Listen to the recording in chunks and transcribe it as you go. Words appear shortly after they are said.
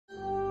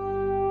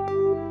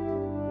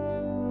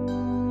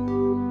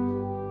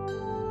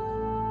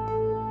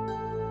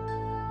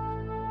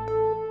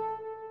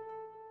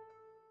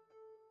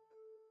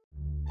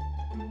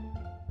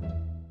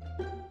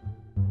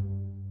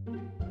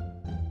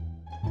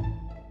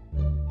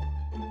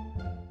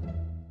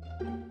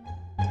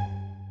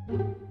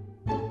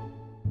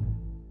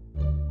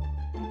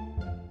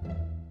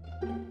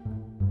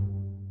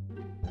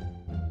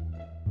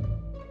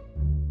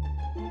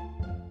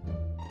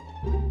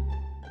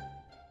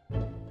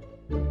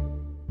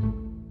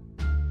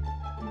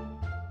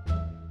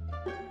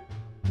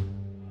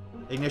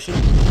Ignition.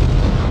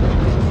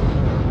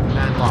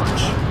 And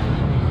launch.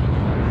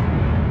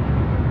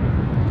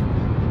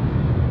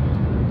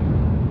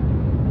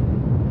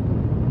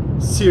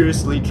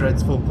 Seriously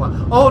dreadful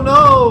plan. Oh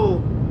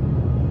no!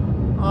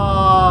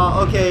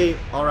 Okay.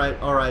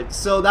 Alright.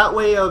 So that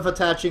way of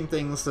attaching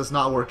things does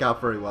not work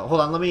out very well.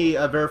 Hold on, let me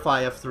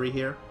verify F3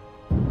 here.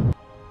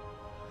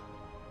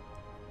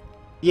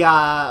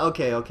 Yeah,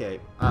 okay.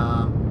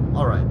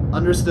 Alright.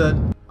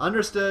 Understood.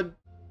 Understood.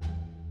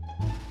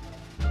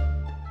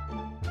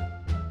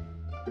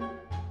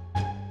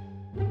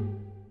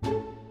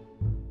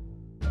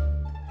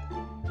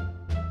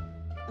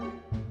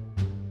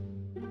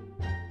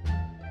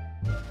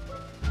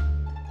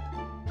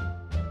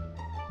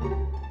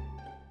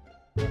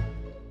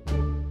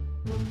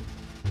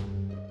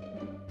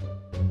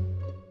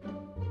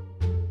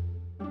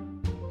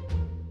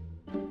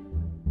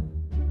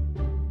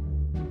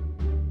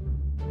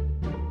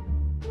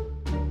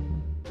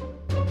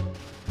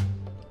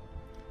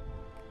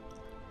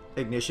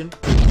 Ignition.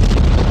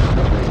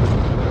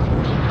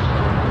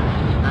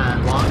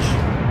 And launch.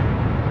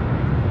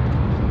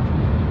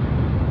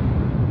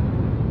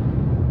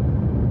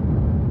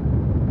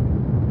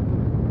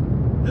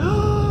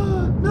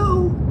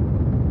 No!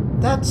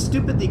 That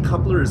stupid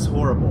decoupler is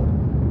horrible.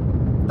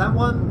 That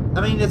one,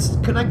 I mean, it's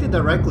connected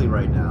directly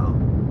right now.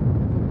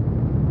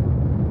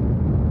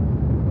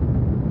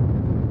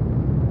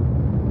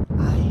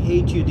 I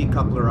hate you,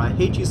 decoupler. I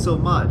hate you so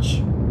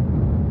much.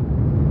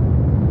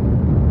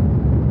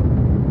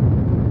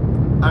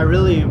 I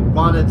really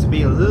want it to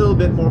be a little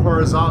bit more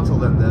horizontal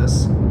than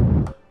this.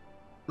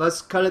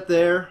 Let's cut it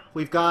there.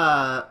 We've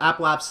got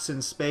apoapsis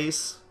in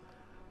space.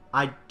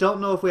 I don't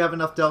know if we have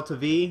enough delta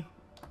V.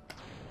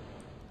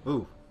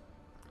 Ooh.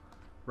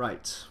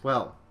 Right.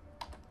 Well,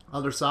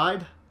 other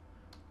side.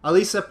 At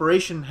least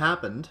separation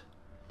happened.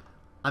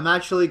 I'm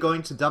actually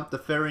going to dump the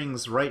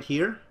fairings right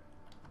here.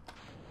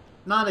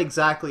 Not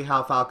exactly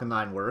how Falcon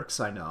 9 works,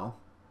 I know.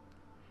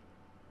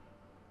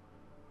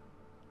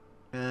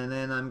 And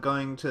then I'm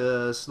going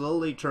to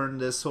slowly turn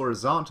this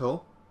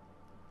horizontal.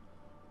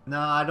 No,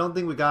 I don't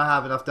think we gotta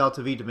have enough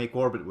delta V to make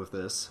orbit with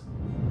this.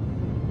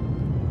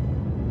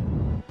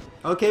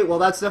 Okay, well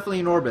that's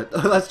definitely an orbit.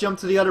 Let's jump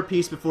to the other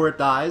piece before it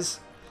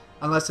dies.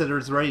 Unless it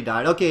has already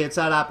died. Okay, it's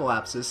at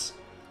apoapsis.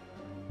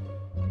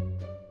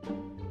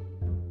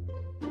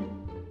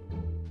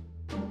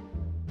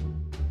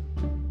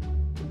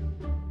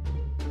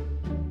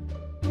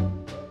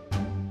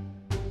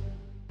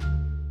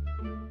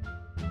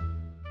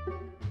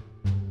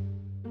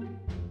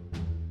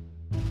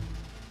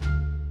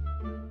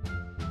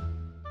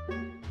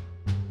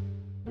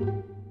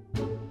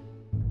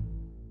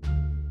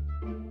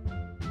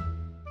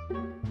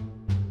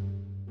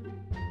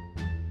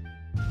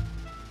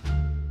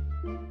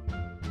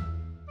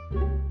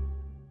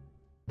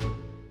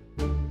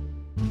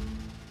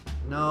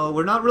 No,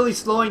 we're not really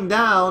slowing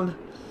down.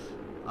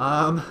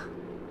 I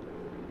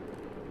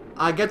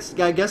guess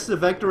the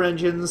vector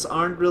engines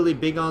aren't really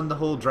big on the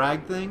whole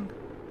drag thing.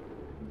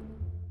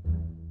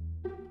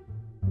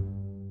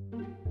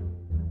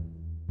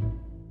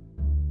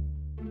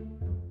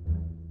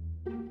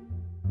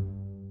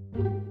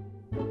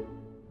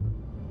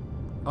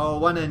 Oh,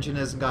 one engine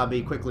isn't gonna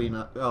be quickly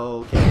enough.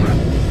 Oh,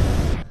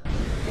 okay.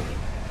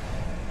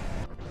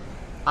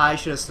 I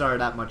should have started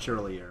that much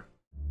earlier.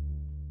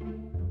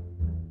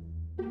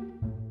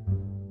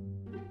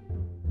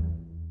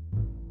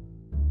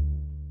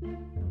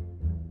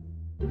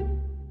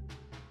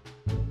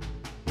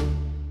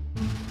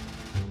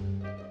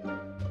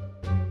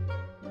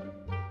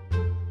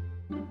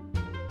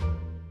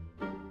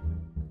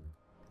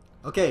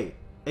 Okay,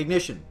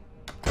 ignition.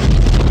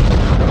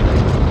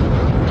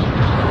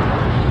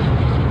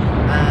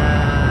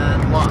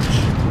 And launch.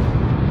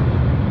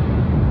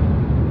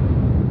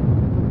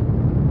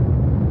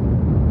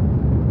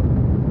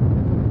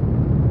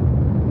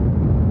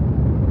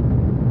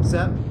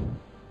 Set.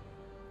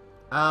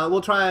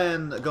 We'll try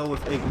and go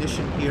with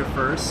ignition here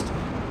first.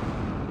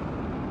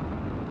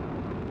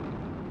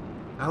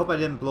 I hope I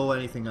didn't blow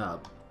anything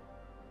up.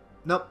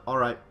 Nope,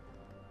 alright.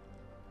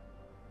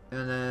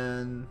 And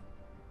then...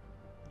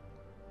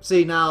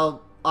 See,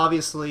 now,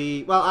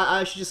 obviously... Well,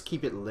 I should just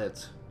keep it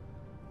lit.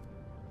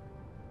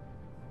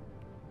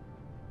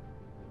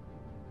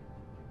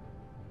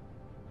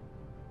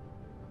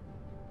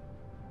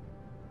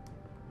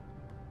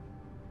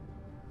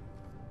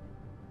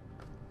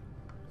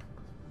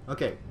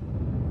 Okay.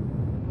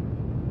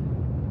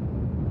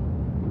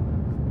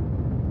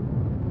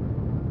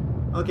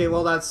 Okay,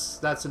 well,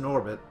 that's an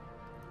orbit.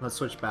 Let's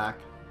switch back.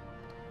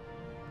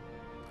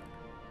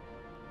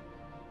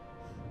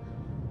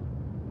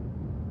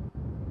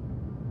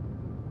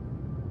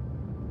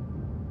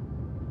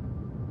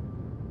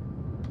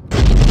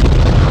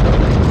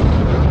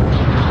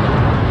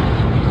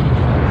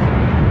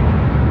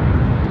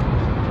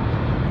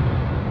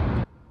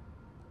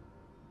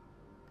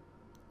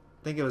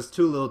 I think it was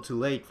too little too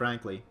late,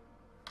 frankly.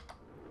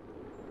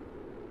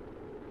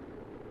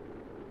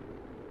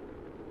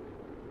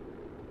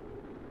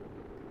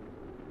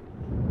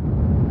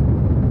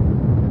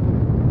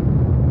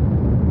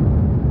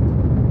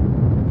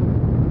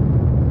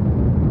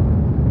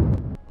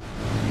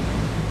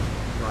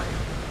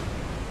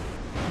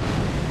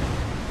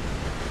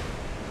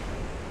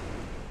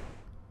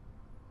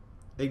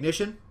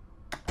 Ignition.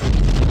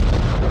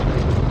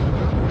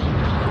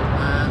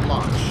 And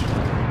launch.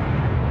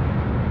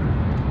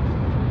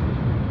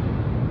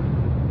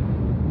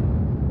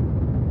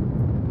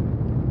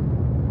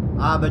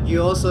 But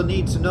you also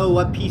need to know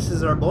what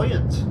pieces are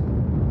buoyant.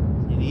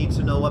 You need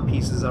to know what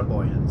pieces are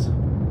buoyant.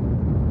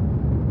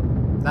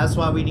 That's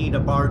why we need a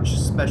barge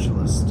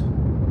specialist.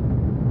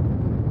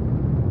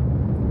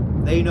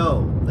 They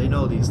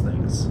know these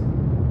things.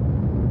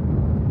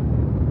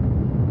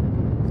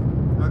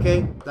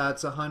 Okay,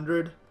 that's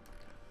 100.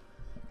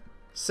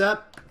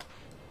 Sep.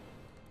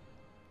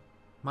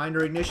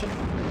 Minor ignition.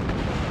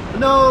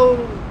 No!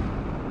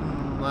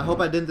 I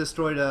hope I didn't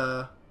destroy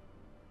the...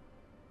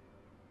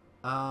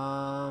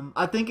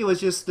 I think it was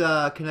just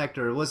a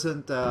connector. It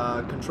wasn't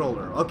a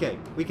controller. Okay,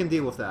 we can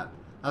deal with that.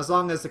 As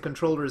long as the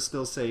controller is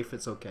still safe,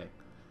 it's okay.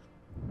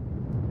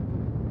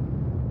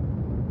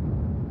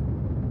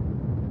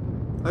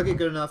 Okay,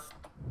 good enough.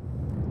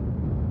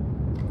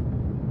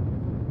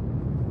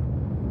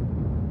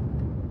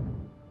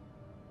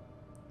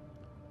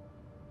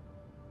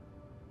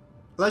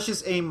 Let's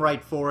just aim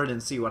right for it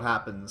and see what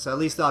happens. At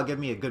least that'll give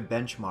me a good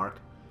benchmark.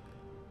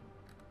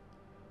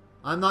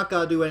 I'm not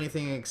gonna do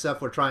anything except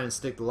for trying to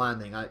stick the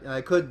landing.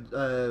 I could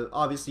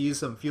obviously use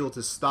some fuel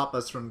to stop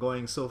us from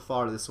going so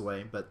far this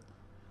way, but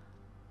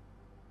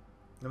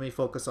let me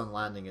focus on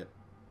landing it.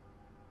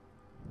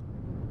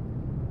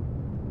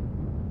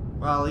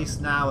 Well, at least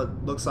now it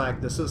looks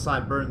like the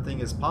suicide burn thing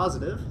is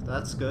positive.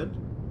 That's good.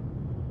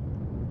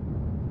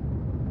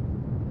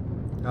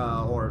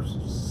 Or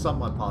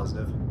somewhat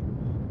positive.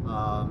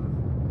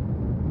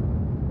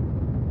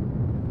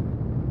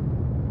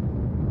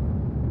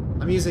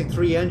 I'm using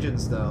 3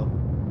 engines though.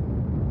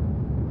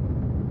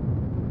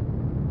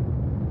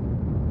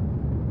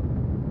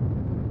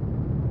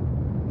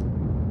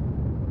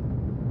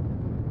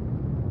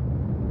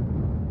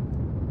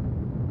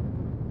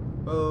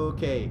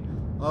 Okay.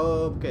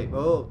 Okay.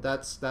 Oh,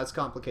 that's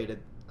complicated.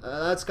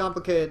 That's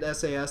complicated,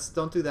 SAS.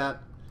 Don't do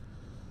that.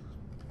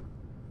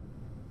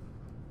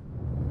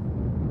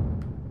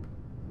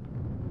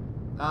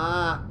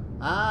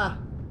 Ah.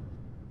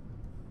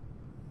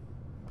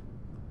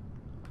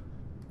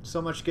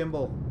 So much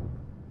gimbal.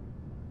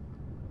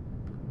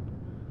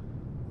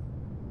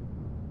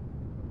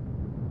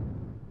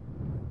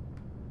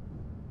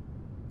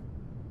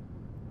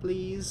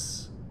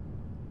 Please.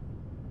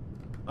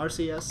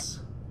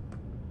 RCS.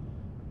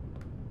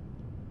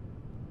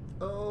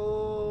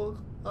 Oh.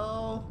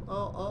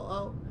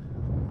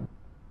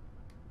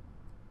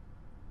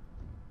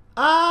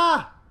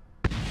 Ah!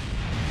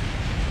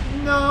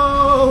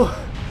 No!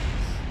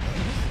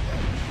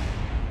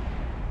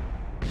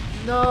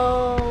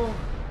 No!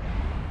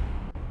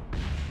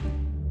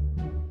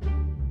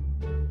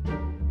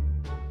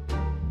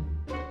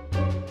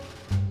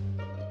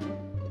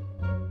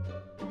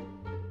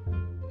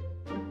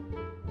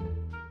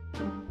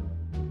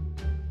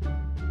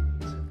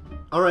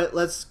 Alright,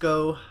 let's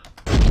go.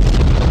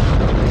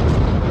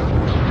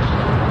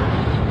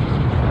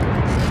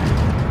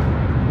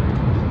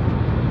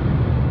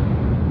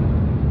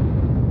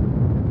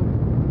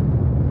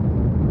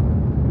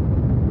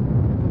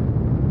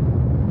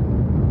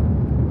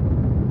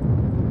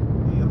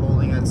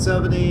 Holding at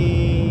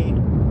 70.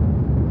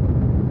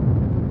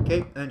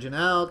 Okay, engine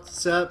out,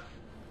 set.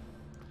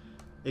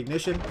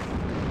 Ignition.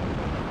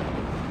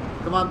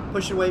 Come on,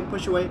 push away,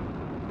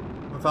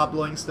 without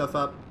blowing stuff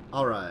up.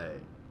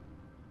 Alright.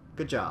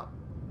 Good job.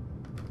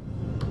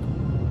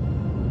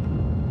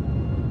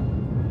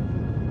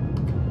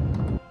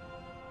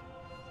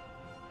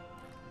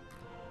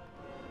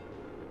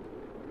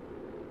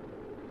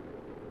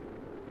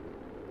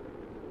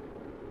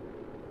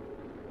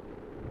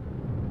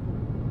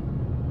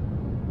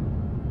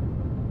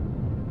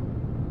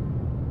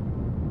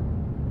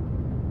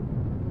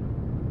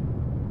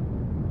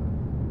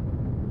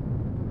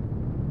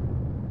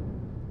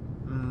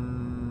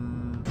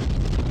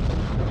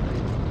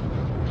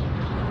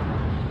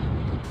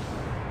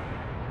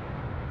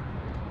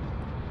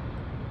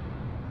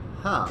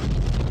 Huh.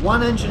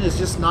 One engine is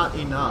just not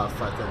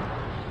enough, I think.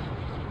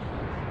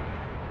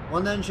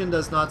 One engine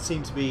does not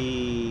seem to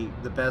be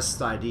the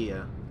best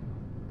idea.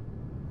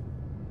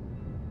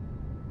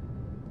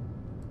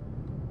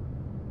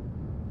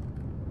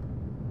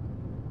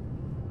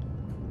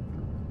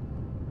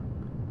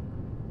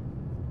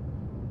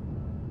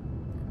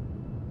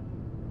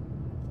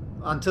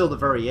 Until the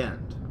very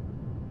end.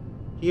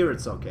 Here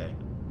it's okay.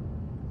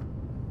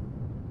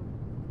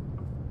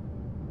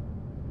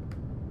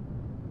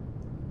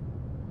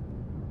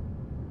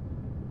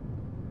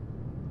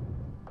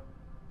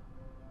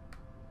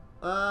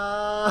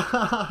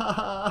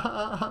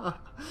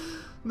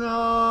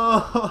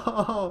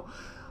 No!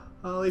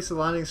 Well, at least the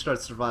landing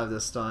strut survived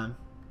this time.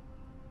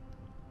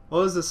 What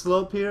was the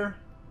slope here?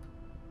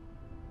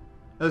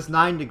 It was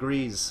 9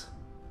 degrees.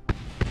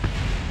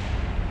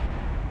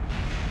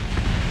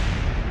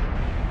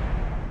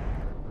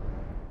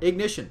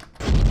 Ignition.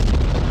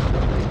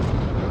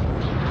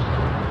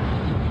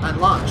 And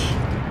launch.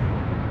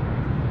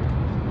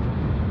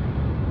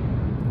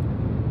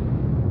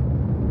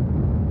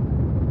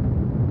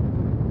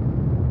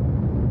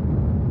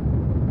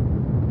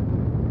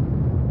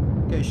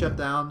 Okay, shut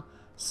down.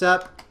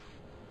 Sep.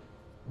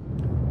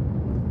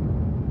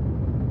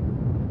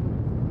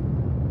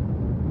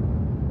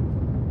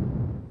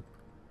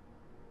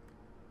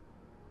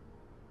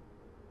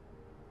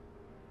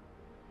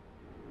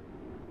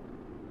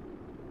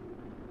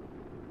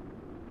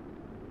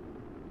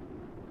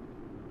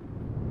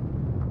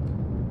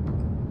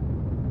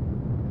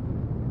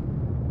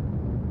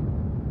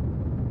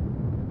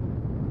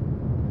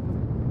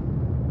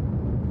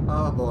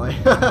 Oh boy.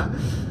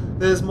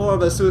 This is more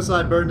of a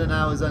suicide burn than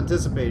I was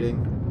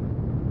anticipating.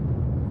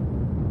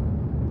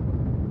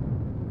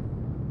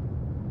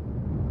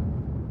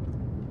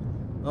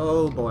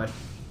 Oh boy.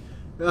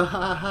 Ha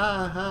ha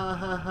ha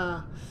ha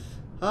ha.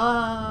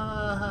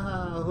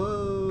 Ah,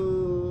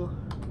 whoa.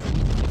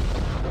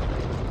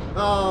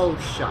 Oh,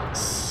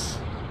 shucks.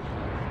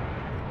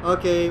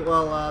 Okay,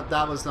 well,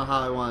 that was not how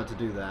I wanted to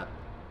do that.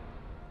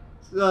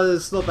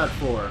 Slope at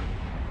 4.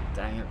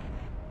 Dang it.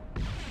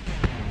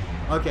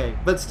 Okay,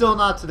 but still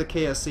not to the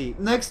KSC.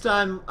 Next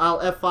time, I'll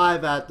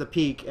F5 at the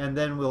peak, and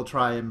then we'll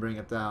try and bring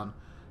it down,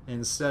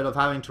 instead of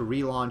having to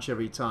relaunch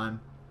every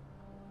time.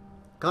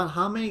 God,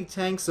 how many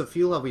tanks of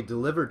fuel have we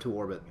delivered to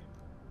orbit?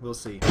 We'll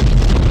see.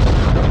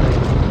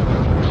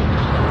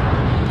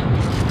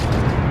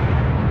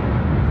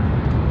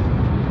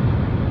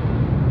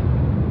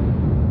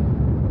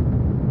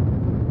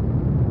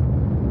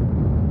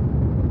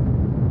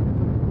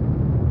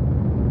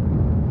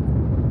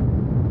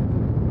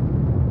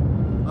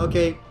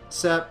 Okay,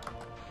 set.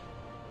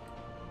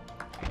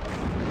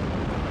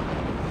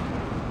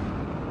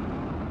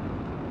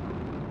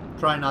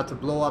 Try not to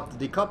blow up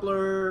the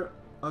decoupler.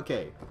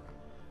 Okay.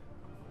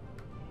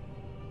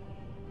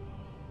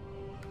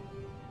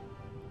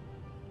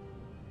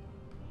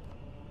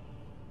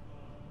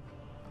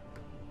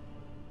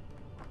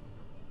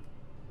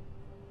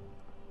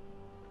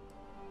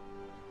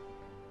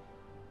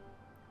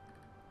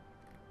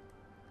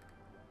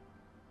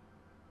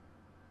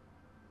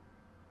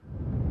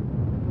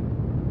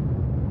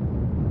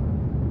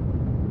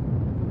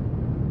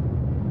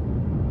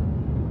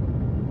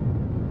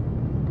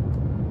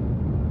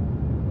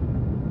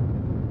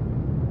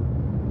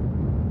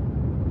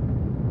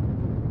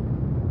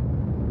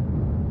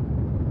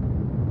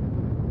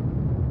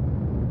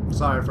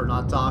 Sorry for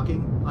not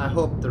talking. I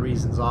hope the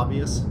reason's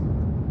obvious.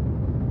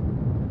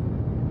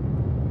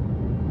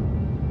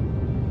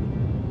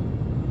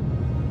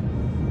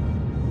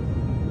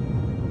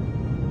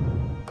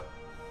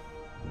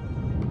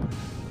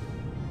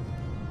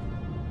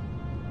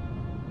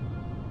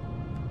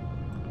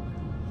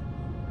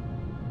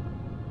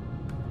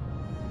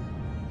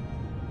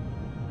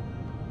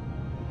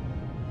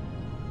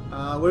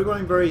 We're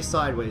going very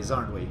sideways,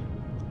 aren't we?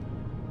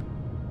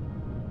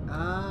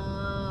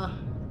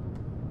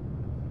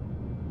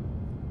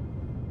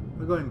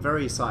 We're going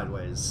very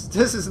sideways.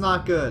 This is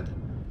not good.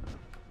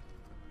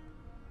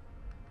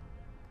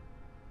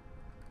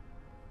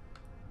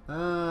 And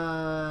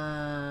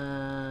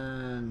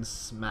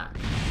smack.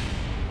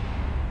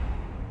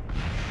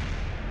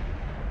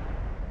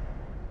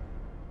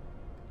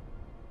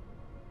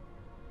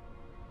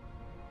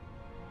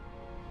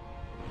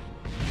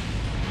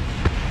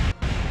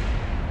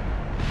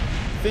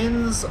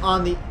 Fins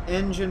on the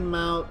engine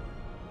mount.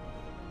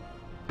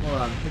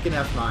 Hold on, we can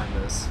F9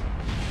 this.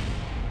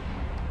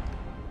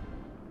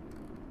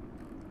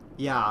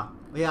 Yeah,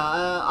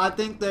 I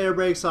think the air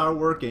brakes are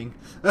working.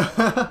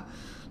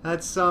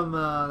 That's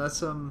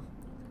some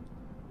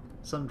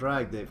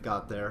drag they've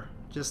got there.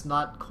 Just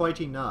not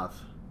quite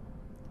enough.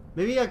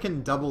 Maybe I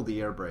can double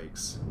the air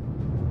brakes.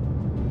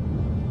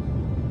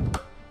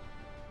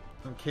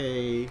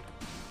 Okay.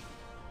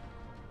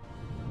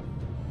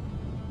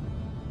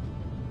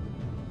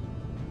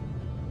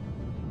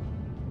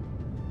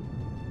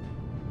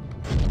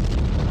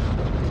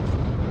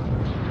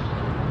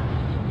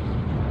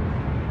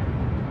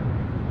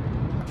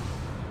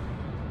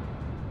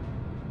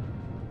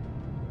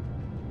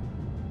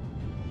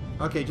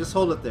 Okay, just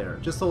hold it there.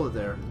 Just hold it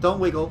there. Don't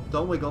wiggle.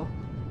 Don't wiggle.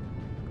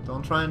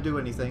 Don't try and do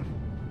anything.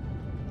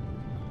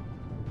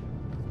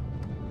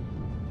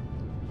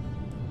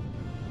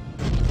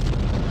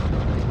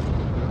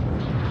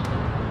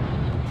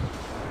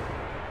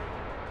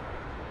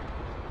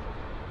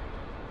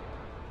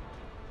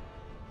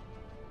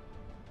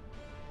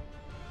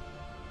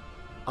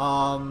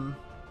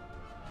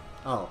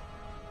 Oh.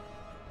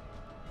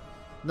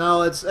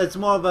 No, it's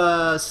more of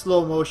a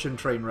slow motion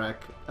train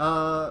wreck.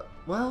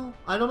 Well,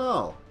 I don't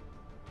know.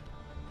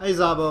 Hey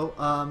Zabo,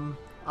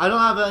 I don't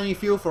have any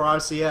fuel for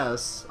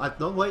RCS.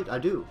 No, wait, I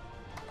do.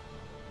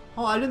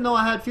 Oh, I didn't know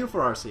I had fuel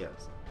for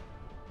RCS.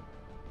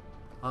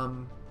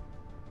 Can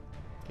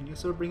you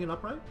sort of bring it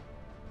up right?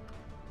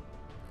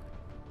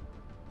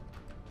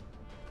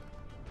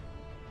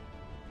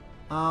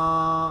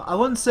 I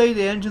wouldn't say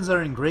the engines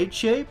are in great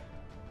shape.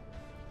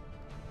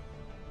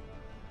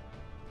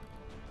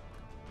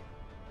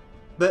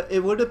 But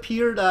it would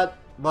appear that,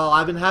 well,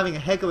 I've been having a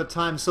heck of a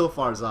time so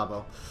far,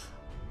 Zabo.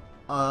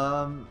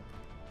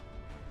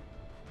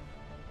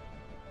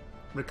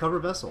 Recover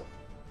vessel.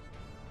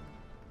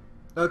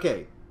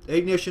 Okay,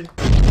 Ignition.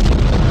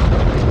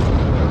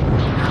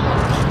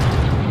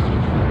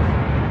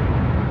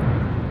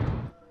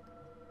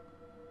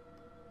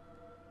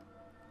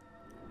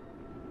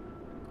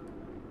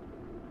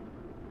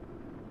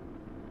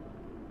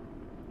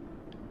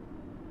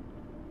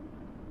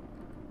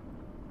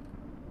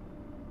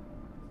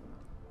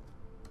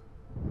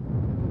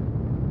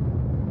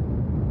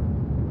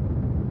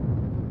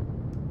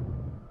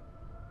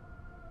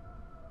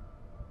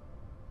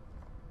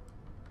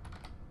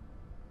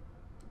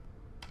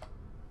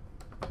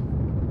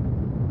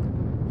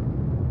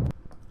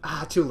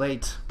 Ah, too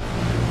late.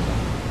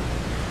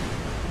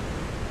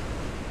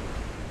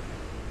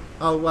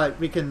 Oh, what?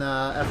 We can,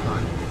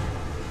 F9.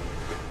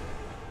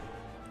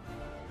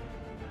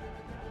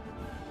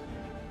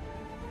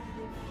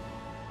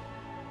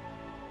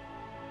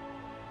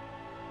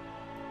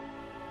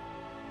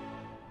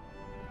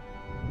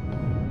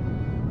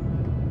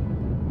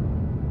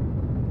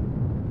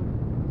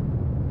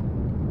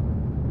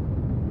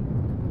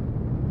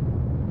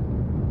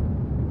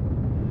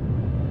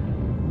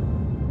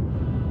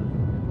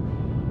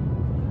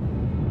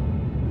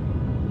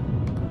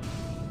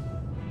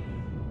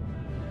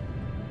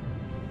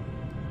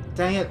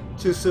 Dang it,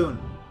 too soon.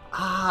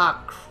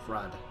 Ah,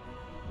 crud.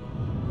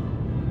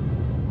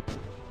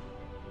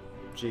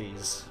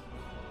 Jeez.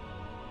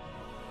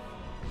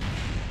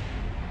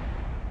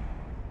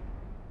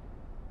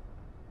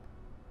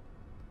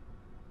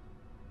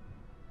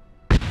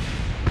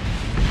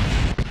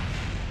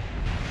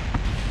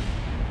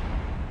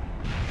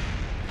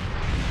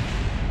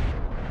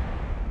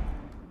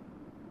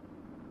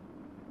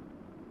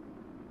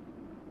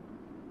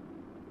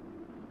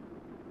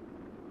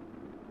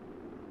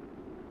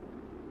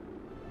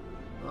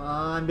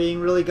 I'm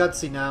being really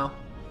gutsy now.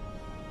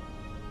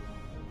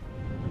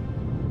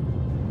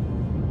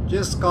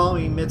 Just call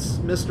me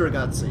Mr.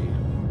 Gutsy.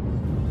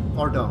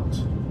 Or don't.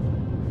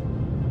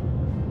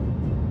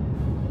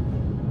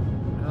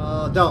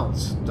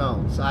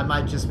 Don't. I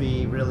might just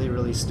be really,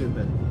 really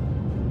stupid.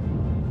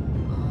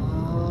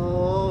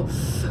 Oh.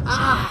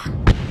 Ah!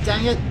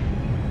 Dang it!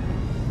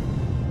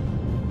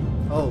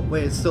 Oh,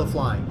 wait, it's still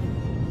flying.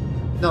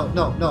 No.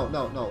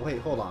 Wait,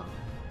 hold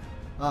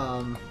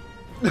on.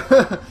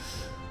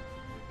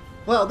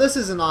 Well, this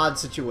is an odd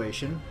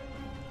situation.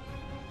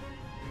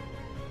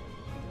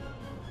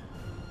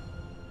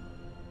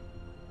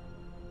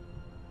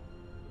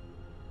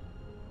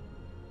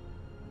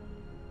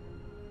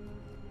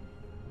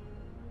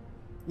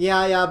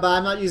 Yeah, but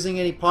I'm not using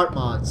any part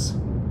mods.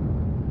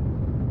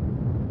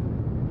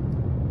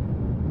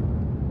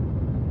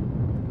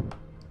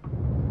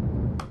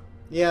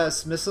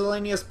 Yes,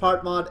 miscellaneous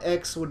part mod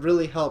X would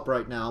really help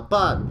right now,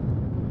 but...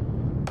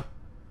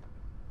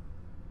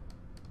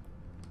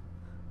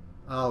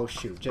 Oh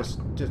shoot, just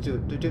do.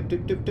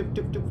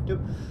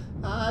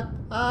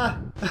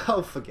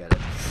 Oh, forget it.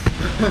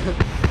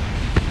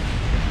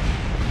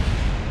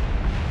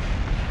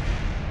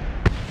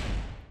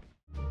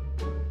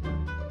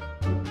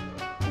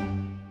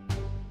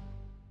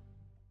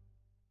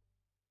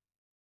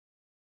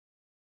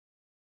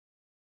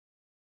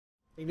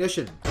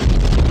 Ignition.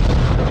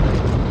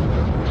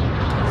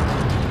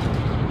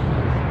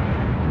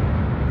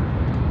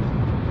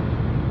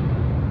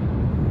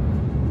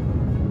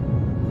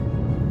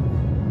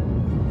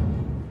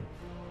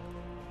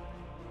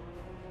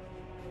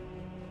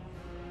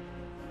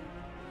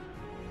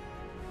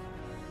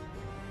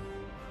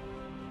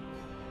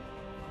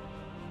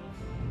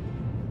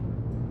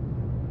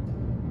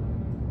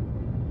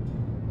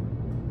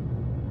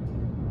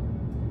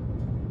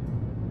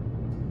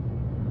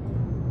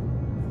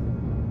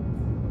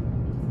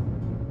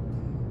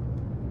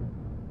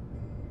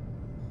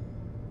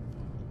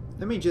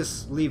 Let me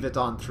just leave it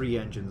on 3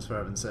 engines, for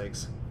heaven's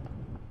sakes.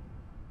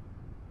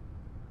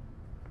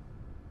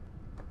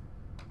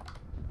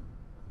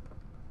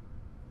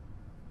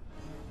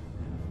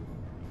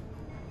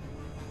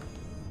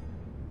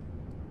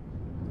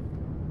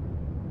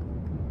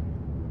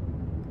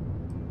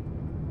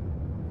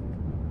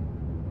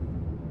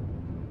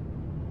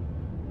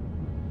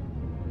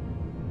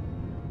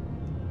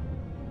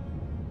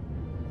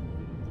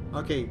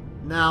 Okay,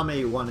 now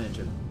maybe 1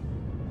 engine.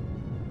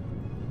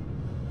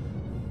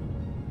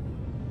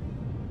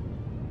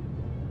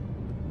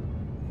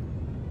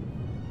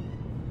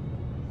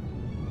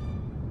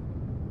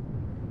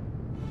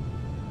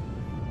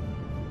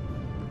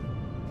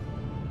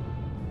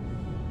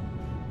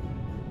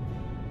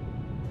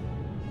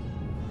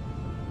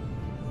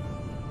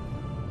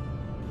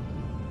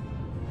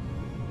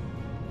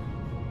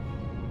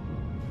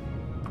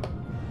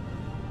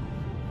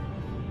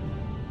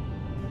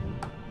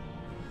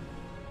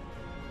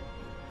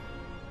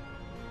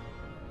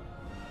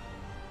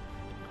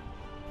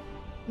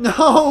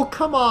 No,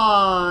 come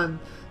on!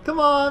 Come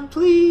on,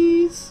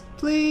 please!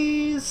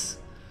 Please!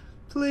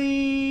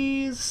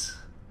 Please!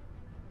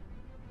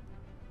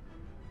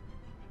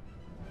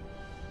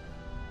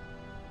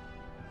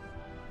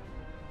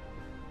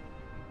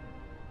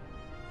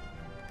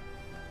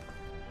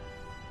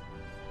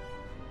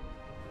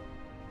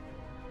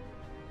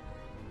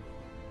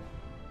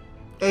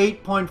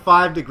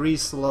 8.5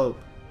 degrees slope.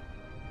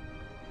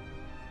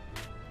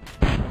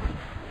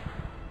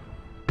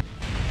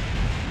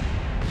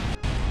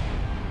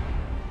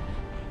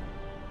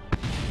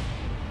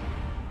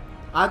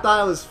 I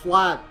thought it was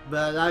flat,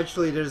 but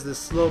actually there's this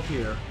slope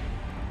here.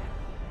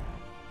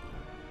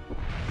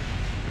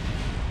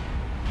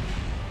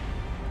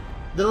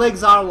 The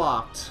legs are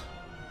locked.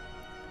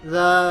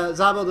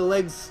 Zabo, the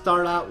legs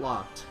start out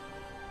locked.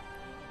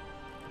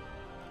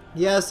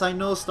 Yes, I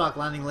know stock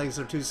landing legs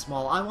are too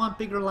small. I want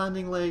bigger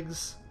landing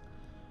legs.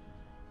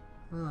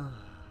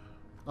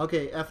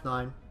 Okay,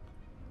 F9.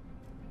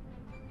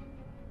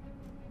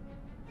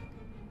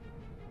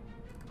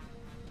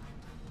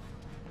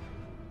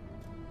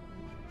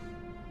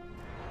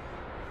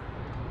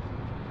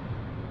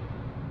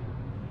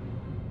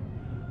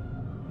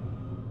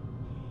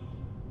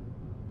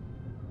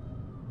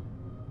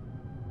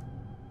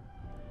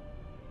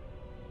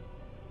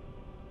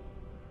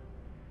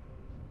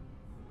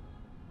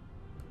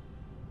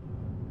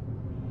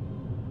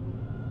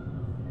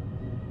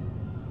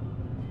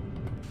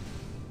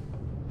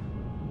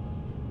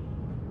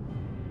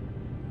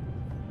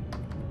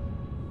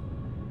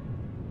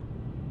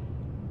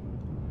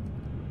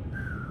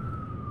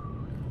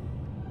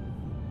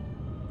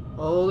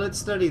 Hold it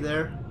steady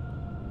there.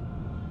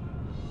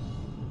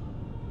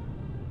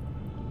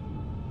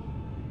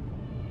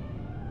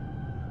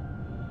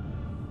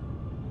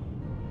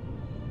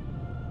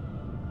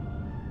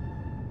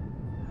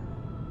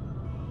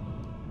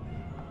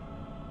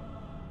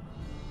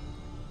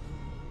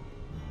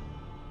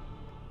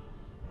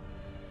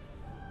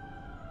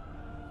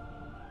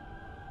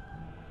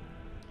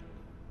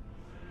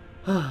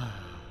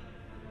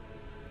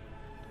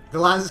 The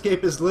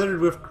landscape is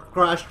littered with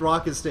crashed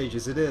rocket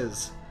stages. It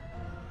is.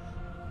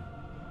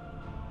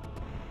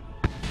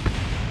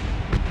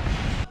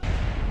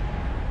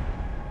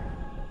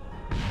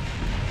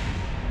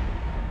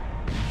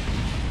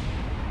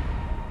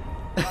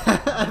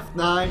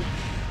 F9.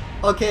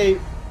 Okay,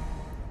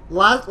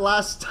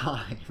 last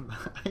time.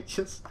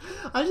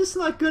 I'm just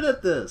not good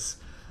at this.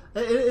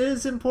 It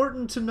is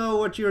important to know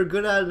what you're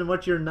good at and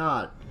what you're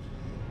not.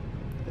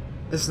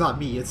 It's not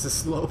me, it's the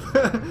slope.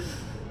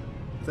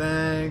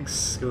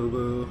 Thanks,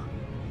 Scoobu.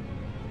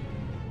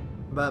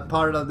 But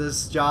part of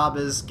this job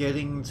is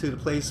getting to the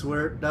place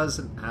where it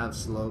doesn't have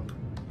slope.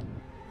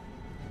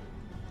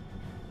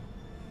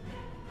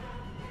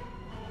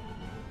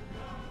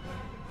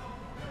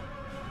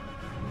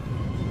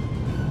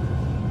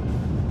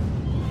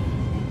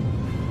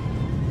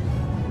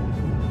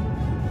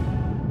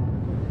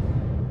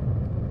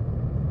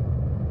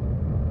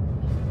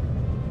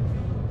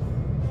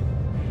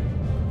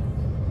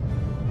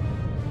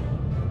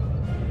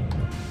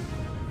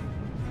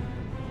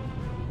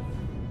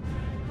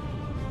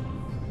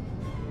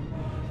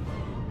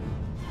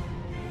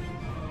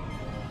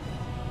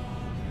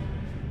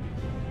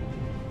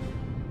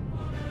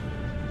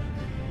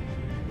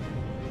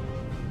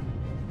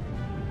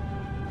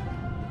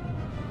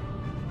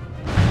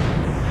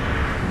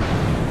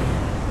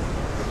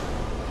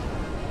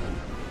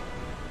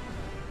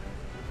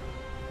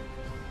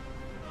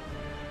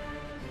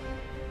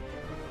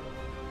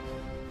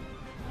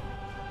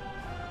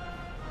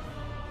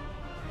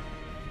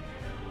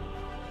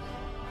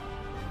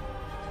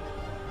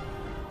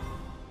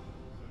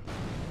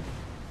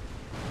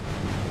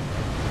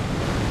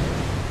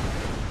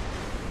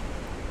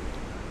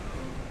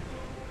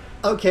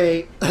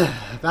 Okay,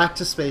 back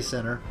to Space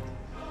Center.